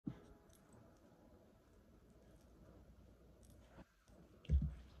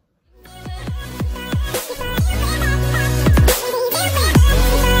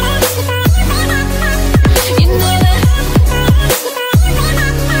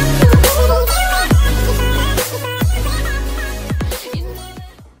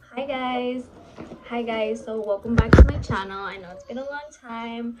Hi guys, so welcome back to my channel. I know it's been a long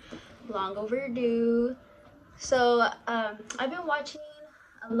time, long overdue. So I've been watching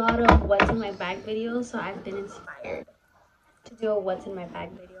a lot of what's in my bag videos, so I've been inspired to do a what's in my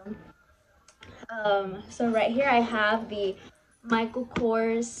bag video. So right here I have the Micheal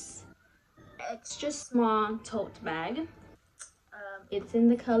Kors extra small tote bag. It's in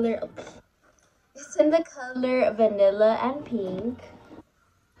the color vanilla and pink.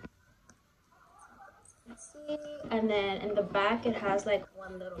 See, and then in the back it has like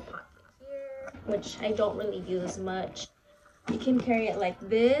one little pocket here, which I don't really use much. You can carry it like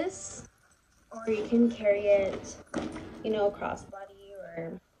this, or you can carry it, you know, crossbody,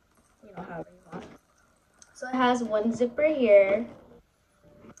 or you know, however you want. So it has one zipper here,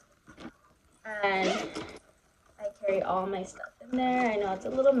 and I carry all my stuff in there. I know it's a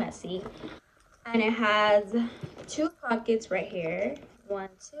little messy, and it has two pockets right here, 1,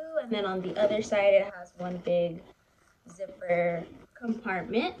 2, and then on the other side it has one big zipper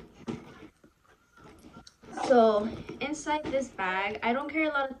compartment. So inside this bag, I don't carry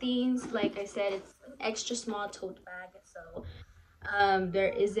a lot of things. Like I said, it's an extra small tote bag, so there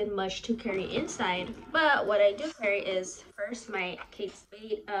isn't much to carry inside. But what I do carry is first my Kate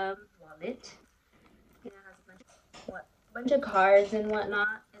Spade wallet. It has a bunch of cards and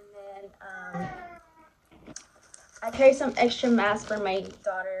whatnot, and then I carry some extra masks for my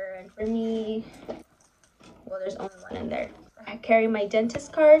daughter and for me. Well, there's only one in there. I carry my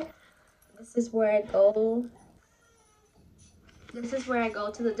dentist card. This is where I go. This is where I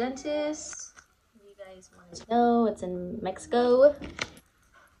go to the dentist. If you guys want to know, it's in Mexico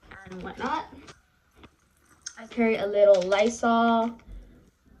and whatnot. I carry a little Lysol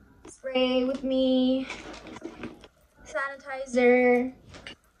spray with me. Sanitizer.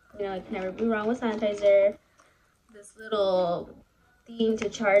 You know, it can never be wrong with sanitizer. This little thing to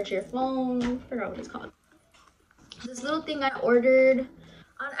charge your phone. I forgot what it's called. This little thing I ordered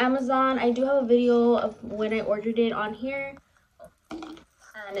on Amazon. I do have a video of when I ordered it on here.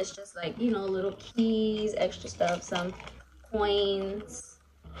 And it's just like, you know, little keys, extra stuff, some coins.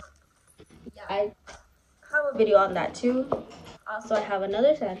 Yeah, I have a video on that too. Also, I have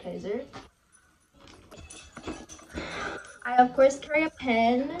another sanitizer. I of course carry a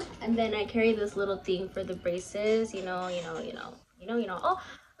pen, and then I carry this little thing for the braces. You know. Oh,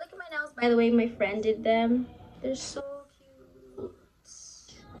 look at my nails. By the way, my friend did them. They're so cute.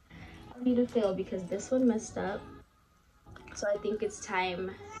 I need to fill because this one messed up. So I think it's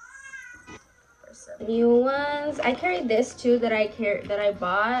time for some new ones. I carry this too that I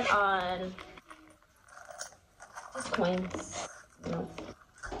bought on just coins. You know.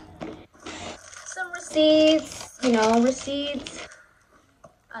 Some receipts, receipts.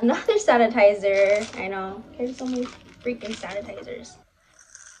 Another sanitizer. I know. Carry so many freaking sanitizers.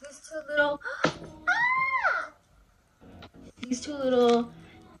 These two little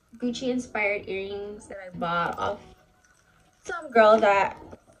Gucci inspired earrings that I bought off some girl that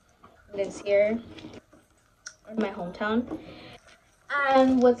lives here in my hometown.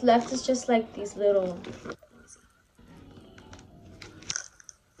 And what's left is just like these little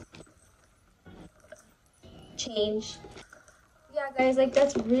change. Yeah guys, like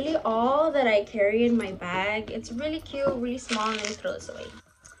that's really all that I carry in my bag. It's really cute, really small. Let me throw this away.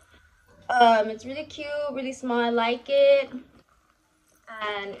 It's really cute, really small. I like it,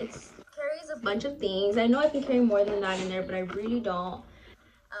 and it carries a bunch of things. I know I can carry more than that in there, but I really don't.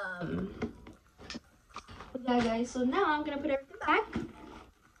 But yeah guys, so now I'm gonna put everything back.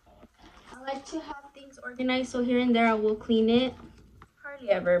 I like to have things organized, so here and there I will clean it. Hardly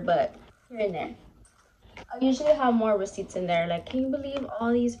ever, but here and there. I usually have more receipts in there. Like, can you believe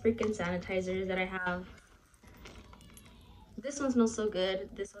all these freaking sanitizers that I have? This one smells so good.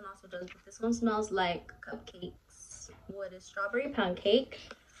 This one also does, but this one smells like cupcakes. What is strawberry pound cake?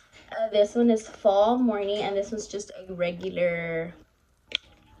 This one is fall morning, and this one's just a regular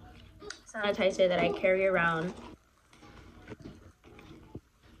sanitizer that I carry around.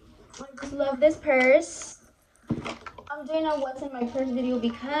 I just love this purse. I'm doing a what's in my purse video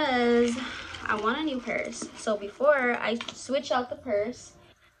because I want a new purse. So before I switch out the purse,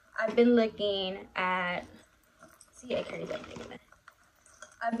 I've been looking at, see, I carry everything in there.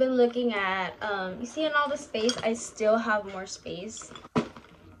 I've been looking at, you see in all the space, I still have more space.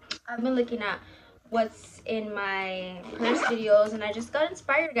 I've been looking at what's in my purse videos, and I just got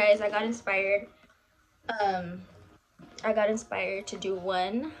inspired, guys. I got inspired to do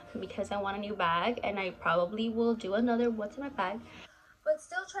one because I want a new bag, and I probably will do another what's in my bag, but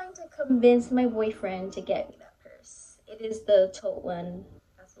still trying to convince my boyfriend to get me that purse. It is the Tote one.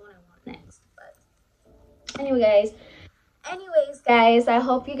 That's the one I want next. But anyway guys, Anyways, guys, I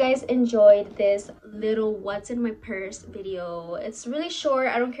hope you guys enjoyed this little what's in my purse video. It's really short.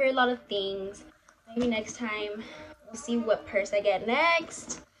 I don't carry a lot of things. Maybe next time we'll see what purse I get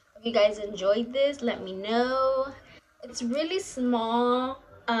next. If you guys enjoyed this, let me know. It's really small.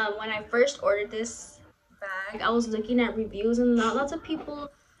 When I first ordered this bag, I was looking at reviews and not lots of people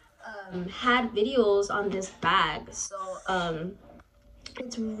had videos on this bag. So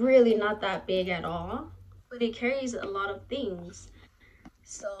it's really not that big at all, but it carries a lot of things,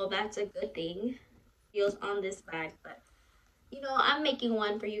 so that's a good thing. Feels on this bag, but you know, I'm making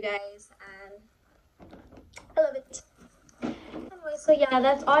one for you guys and I love it. Anyway, so yeah,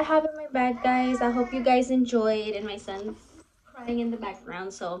 that's all I have in my bag, guys. I hope you guys enjoyed, and my son's crying in the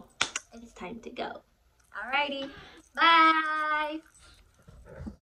background, so it's time to go. Alrighty, bye.